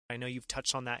I know you've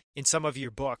touched on that in some of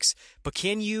your books, but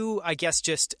can you, I guess,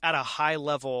 just at a high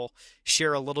level,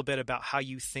 share a little bit about how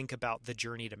you think about the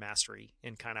journey to mastery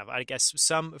and kind of, I guess,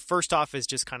 first off is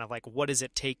just kind of like, what does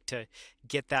it take to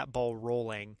get that ball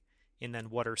rolling? And then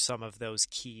what are some of those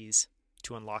keys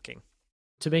to unlocking?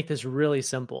 To make this really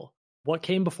simple, what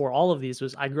came before all of these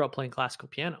was I grew up playing classical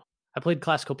piano. I played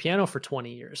classical piano for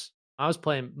 20 years. I was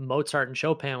playing Mozart and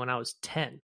Chopin when I was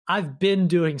 10. I've been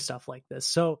doing stuff like this.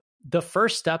 So the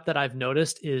first step that I've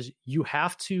noticed is you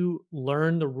have to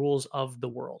learn the rules of the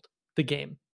world, the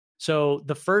game. So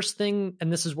the first thing,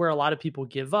 and this is where a lot of people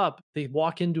give up, they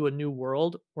walk into a new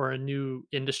world or a new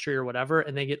industry or whatever,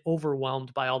 and they get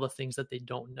overwhelmed by all the things that they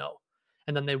don't know.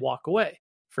 And then they walk away.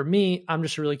 For me, I'm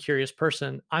just a really curious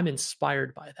person. I'm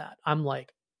inspired by that. I'm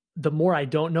like, the more I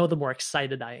don't know, the more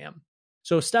excited I am.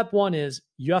 So step one is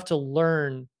you have to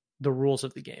learn the rules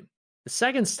of the game. The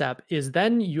second step is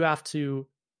then you have to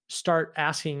start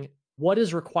asking, what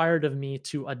is required of me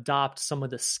to adopt some of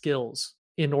the skills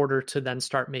in order to then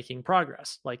start making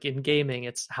progress? Like in gaming,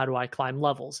 it's how do I climb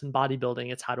levels? In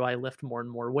bodybuilding, it's how do I lift more and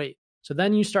more weight? So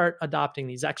then you start adopting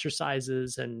these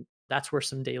exercises, and that's where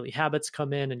some daily habits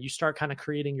come in, and you start kind of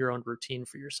creating your own routine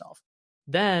for yourself.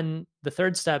 Then the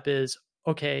third step is,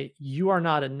 okay, you are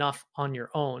not enough on your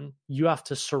own. You have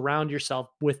to surround yourself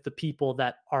with the people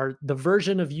that are the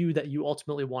version of you that you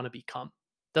ultimately want to become.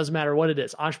 Doesn't matter what it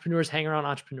is. Entrepreneurs hang around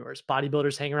entrepreneurs.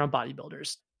 Bodybuilders hang around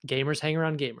bodybuilders. Gamers hang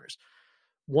around gamers.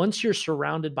 Once you're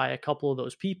surrounded by a couple of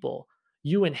those people,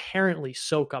 you inherently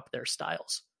soak up their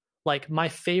styles. Like my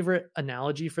favorite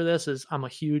analogy for this is I'm a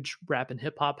huge rap and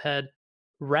hip hop head.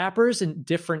 Rappers in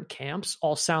different camps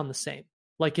all sound the same.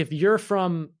 Like if you're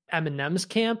from Eminem's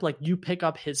camp, like you pick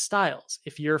up his styles.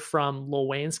 If you're from Lil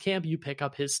Wayne's camp, you pick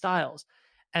up his styles.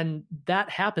 And that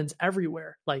happens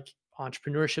everywhere. Like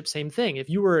entrepreneurship, same thing. If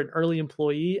you were an early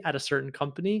employee at a certain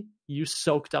company, you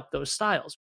soaked up those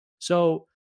styles. So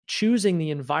choosing the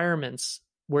environments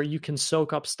where you can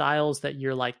soak up styles that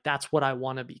you're like, that's what I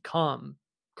want to become,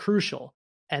 crucial.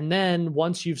 And then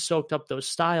once you've soaked up those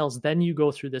styles, then you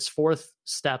go through this fourth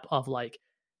step of like,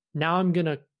 now I'm going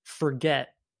to forget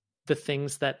the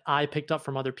things that I picked up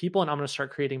from other people and I'm going to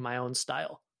start creating my own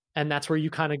style. And that's where you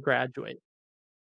kind of graduate.